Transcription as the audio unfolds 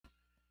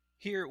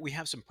Here we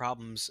have some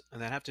problems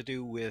that have to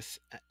do with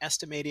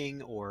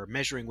estimating or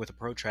measuring with a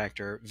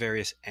protractor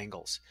various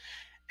angles.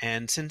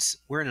 And since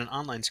we're in an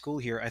online school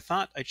here, I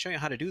thought I'd show you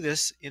how to do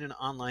this in an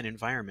online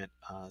environment,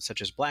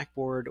 such as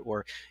Blackboard,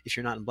 or if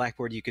you're not in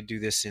Blackboard, you could do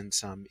this in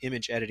some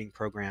image editing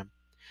program.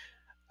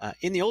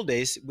 In the old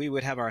days, we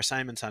would have our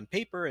assignments on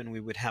paper and we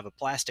would have a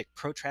plastic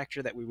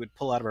protractor that we would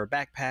pull out of our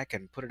backpack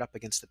and put it up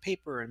against the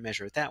paper and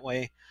measure it that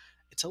way.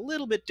 It's a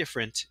little bit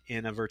different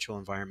in a virtual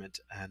environment,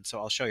 and so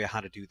I'll show you how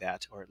to do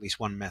that, or at least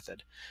one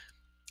method.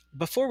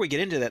 Before we get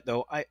into that,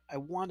 though, I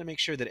want to make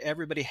sure that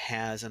everybody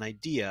has an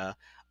idea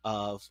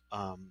of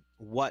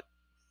what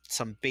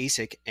some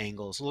basic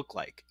angles look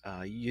like.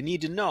 You need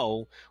to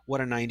know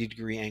what a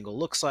 90-degree angle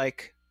looks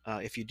like.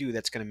 If you do,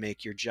 that's going to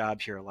make your job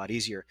here a lot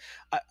easier.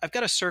 I've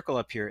got a circle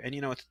up here, and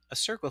a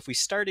circle, if we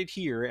started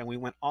here and we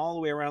went all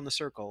the way around the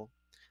circle,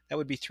 that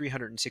would be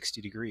 360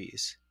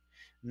 degrees.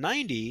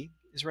 90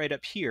 is right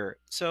up here,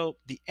 so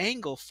the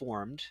angle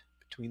formed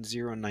between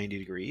 0 and 90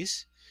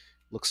 degrees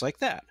looks like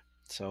that.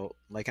 So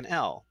like an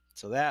L.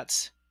 So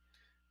that's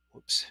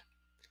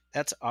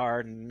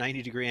our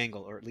 90-degree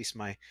angle, or at least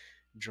my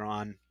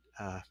drawn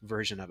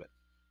version of it.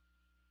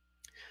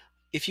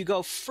 If you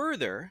go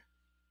further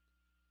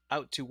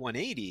out to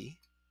 180,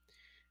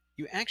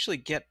 you actually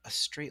get a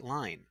straight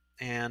line.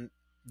 And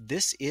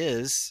this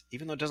is,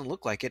 even though it doesn't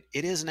look like it,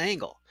 it is an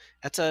angle.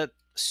 That's a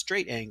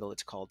straight angle,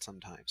 it's called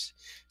sometimes.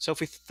 So if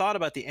we thought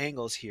about the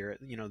angles here,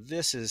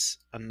 this is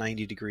a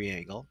 90-degree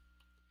angle.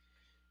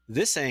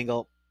 This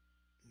angle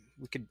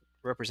we could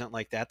represent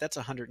like that. That's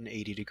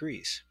 180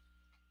 degrees.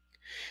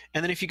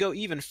 And then if you go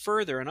even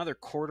further, another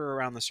quarter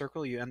around the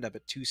circle, you end up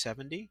at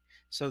 270.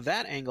 So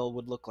that angle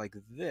would look like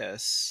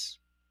this,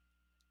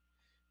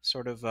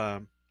 sort of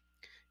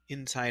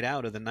inside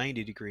out of the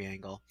 90-degree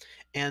angle.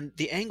 And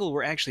the angle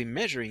we're actually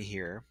measuring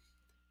here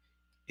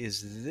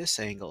is this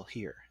angle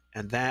here,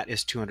 and that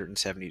is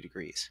 270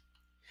 degrees.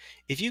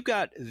 If you've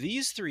got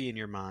these three in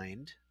your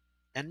mind,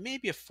 and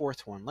maybe a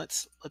fourth one,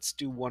 let's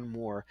do one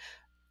more.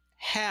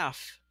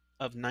 Half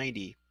of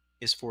 90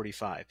 is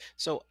 45.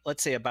 So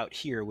let's say about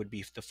here would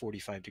be the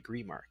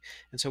 45-degree mark.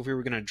 And so if we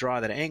were going to draw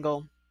that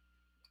angle,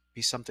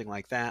 be something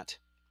like that.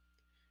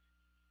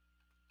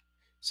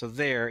 So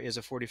there is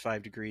a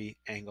 45-degree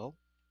angle,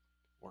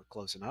 or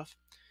close enough.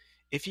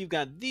 If you've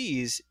got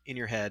these in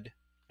your head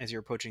as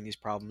you're approaching these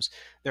problems,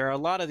 there are a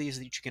lot of these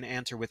that you can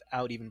answer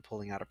without even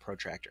pulling out a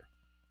protractor.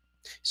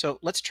 So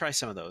let's try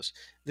some of those.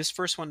 This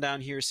first one down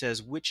here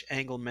says, which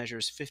angle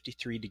measures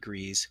 53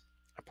 degrees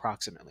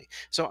approximately?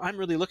 So I'm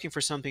really looking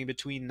for something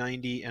between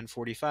 90 and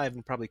 45,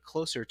 and probably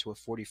closer to a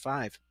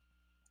 45.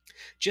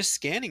 Just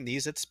scanning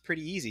these, it's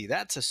pretty easy.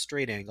 That's a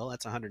straight angle,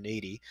 that's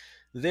 180.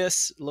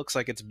 This looks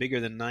like it's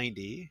bigger than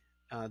 90.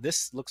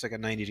 This looks like a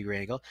 90-degree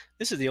angle.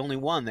 This is the only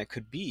one that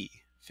could be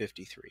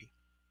 53.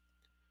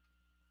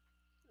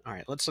 All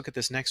right, let's look at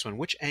this next one.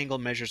 Which angle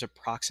measures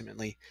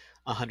approximately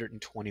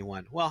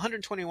 121? Well,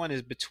 121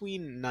 is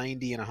between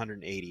 90 and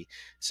 180.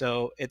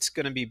 So it's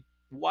going to be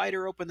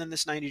wider open than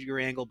this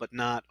 90-degree angle, but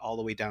not all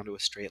the way down to a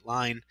straight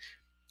line.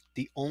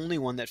 The only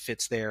one that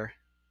fits there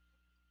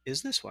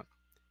is this one.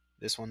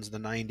 This one's the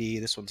 90,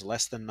 this one's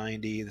less than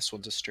 90, this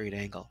one's a straight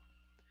angle.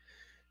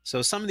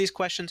 So some of these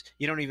questions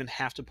you don't even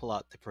have to pull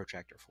out the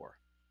protractor for.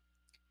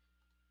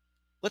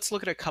 Let's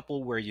look at a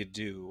couple where you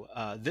do.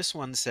 This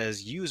one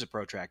says use a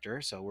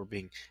protractor, so we're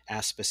being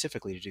asked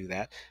specifically to do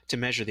that, to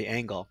measure the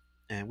angle,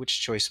 and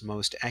which choice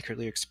most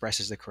accurately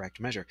expresses the correct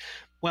measure.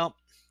 Well,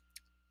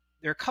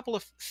 there are a couple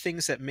of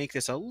things that make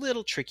this a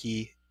little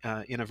tricky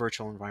in a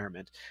virtual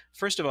environment.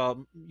 First of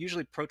all,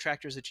 usually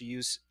protractors that you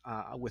use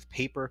with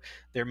paper,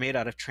 they're made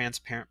out of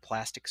transparent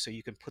plastic, so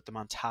you can put them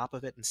on top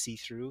of it and see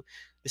through.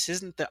 This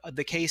isn't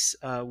the case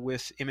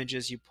with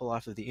images you pull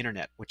off of the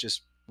internet, which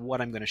is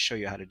what I'm going to show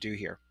you how to do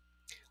here.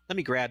 Let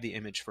me grab the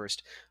image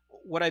first.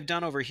 What I've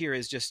done over here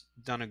is just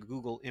done a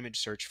Google image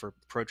search for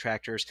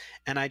protractors,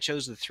 and I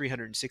chose the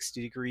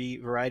 360-degree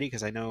variety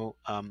because I know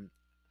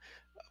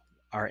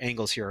our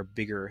angles here are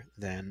bigger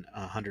than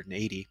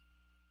 180.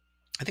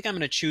 I think I'm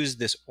going to choose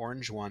this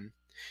orange one.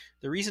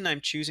 The reason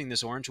I'm choosing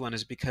this orange one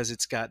is because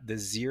it's got the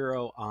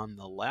 0 on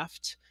the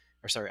left,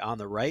 or sorry, on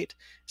the right.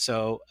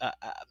 So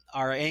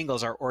our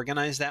angles are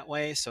organized that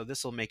way, so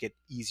this will make it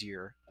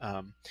easier.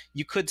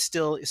 You could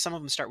still, some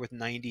of them start with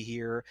 90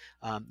 here.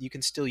 You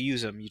can still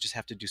use them. You just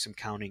have to do some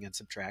counting and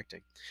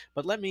subtracting.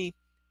 But let me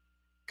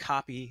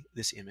copy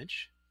this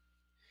image,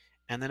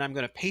 and then I'm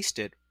going to paste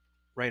it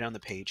right on the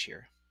page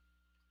here.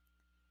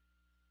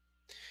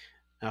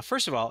 Now,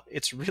 first of all,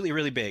 it's really,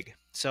 really big.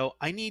 So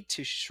I need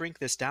to shrink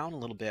this down a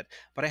little bit,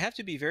 but I have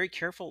to be very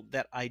careful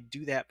that I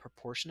do that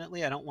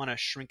proportionately. I don't want to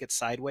shrink it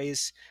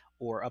sideways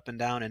or up and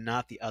down and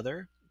not the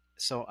other.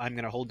 So I'm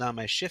going to hold down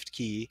my Shift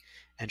key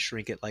and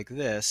shrink it like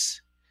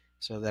this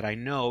so that I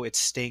know it's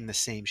staying the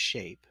same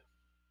shape.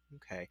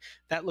 Okay,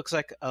 that looks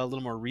like a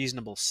little more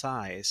reasonable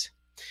size.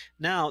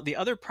 Now, the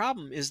other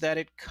problem is that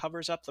it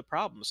covers up the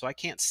problem, so I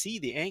can't see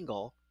the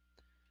angle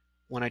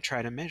when I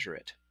try to measure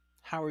it.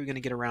 How are we going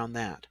to get around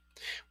that?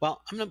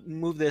 Well, I'm going to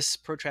move this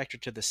protractor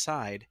to the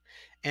side,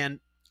 and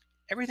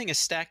everything is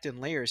stacked in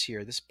layers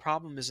here. This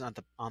problem is on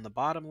the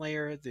bottom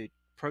layer. The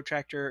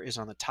protractor is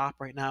on the top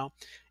right now.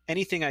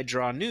 Anything I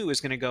draw new is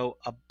going to go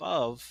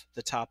above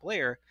the top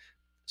layer.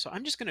 So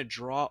I'm just going to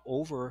draw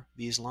over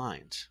these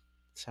lines.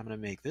 So I'm going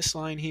to make this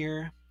line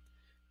here,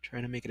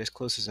 trying to make it as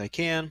close as I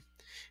can.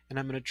 And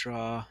I'm going to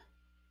draw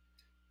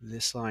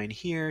this line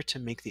here to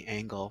make the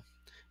angle,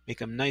 make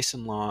them nice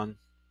and long.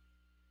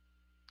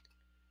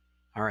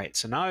 All right,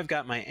 so now I've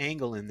got my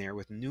angle in there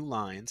with new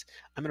lines.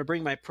 I'm going to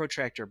bring my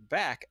protractor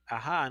back.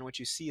 Aha, and what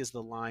you see is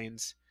the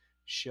lines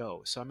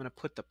show. So I'm going to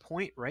put the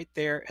point right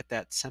there at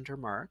that center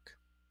mark.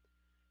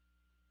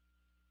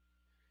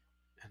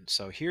 And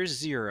so here's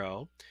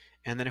 0.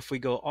 And then if we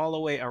go all the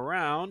way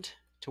around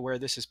to where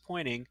this is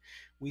pointing,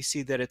 we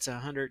see that it's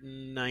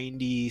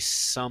 190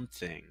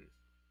 something.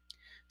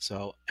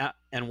 So,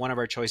 and one of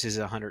our choices is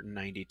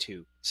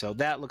 192. So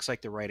that looks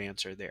like the right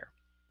answer there.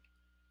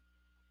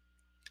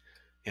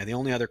 Yeah, the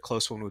only other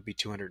close one would be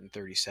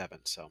 237,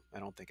 so I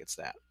don't think it's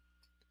that.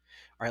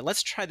 All right,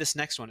 let's try this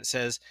next one. It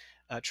says,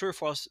 true or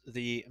false,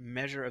 the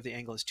measure of the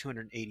angle is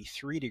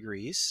 283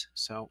 degrees.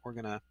 So we're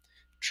going to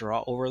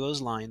draw over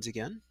those lines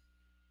again.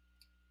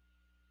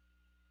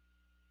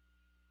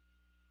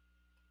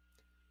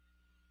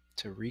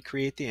 To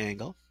recreate the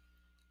angle.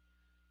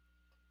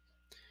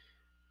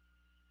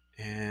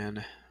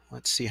 And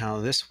let's see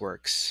how this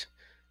works.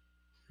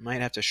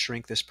 Might have to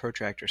shrink this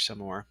protractor some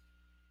more.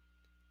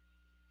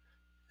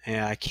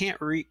 Yeah, I can't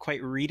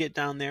quite read it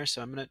down there,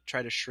 so I'm going to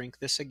try to shrink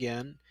this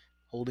again,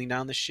 holding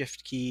down the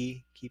shift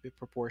key, keep it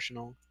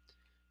proportional.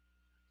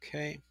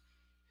 Okay,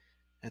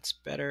 that's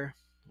better.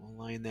 We'll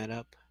line that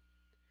up.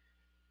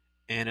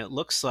 And it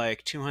looks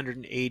like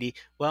 280.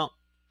 Well,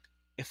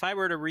 if I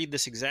were to read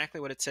this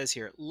exactly what it says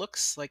here, it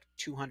looks like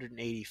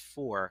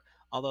 284,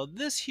 although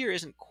this here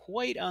isn't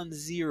quite on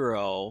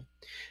 0.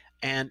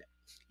 And,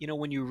 you know,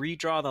 when you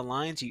redraw the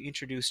lines, you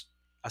introduce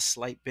a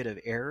slight bit of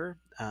error,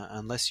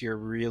 unless you're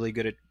really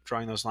good at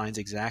drawing those lines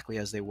exactly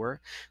as they were.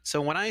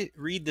 So when I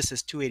read this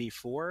as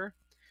 284,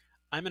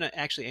 I'm going to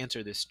actually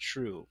answer this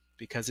true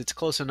because it's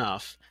close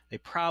enough. They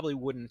probably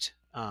wouldn't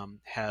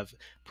have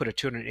put a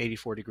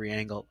 284 degree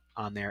angle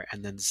on there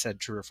and then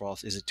said true or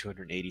false, is it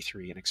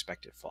 283, and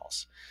expected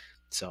false.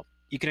 So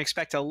you can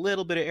expect a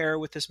little bit of error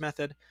with this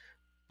method,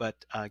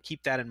 but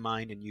keep that in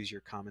mind and use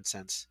your common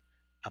sense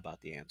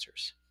about the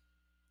answers.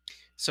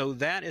 So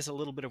that is a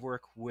little bit of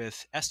work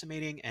with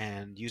estimating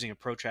and using a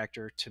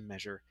protractor to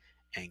measure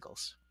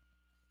angles.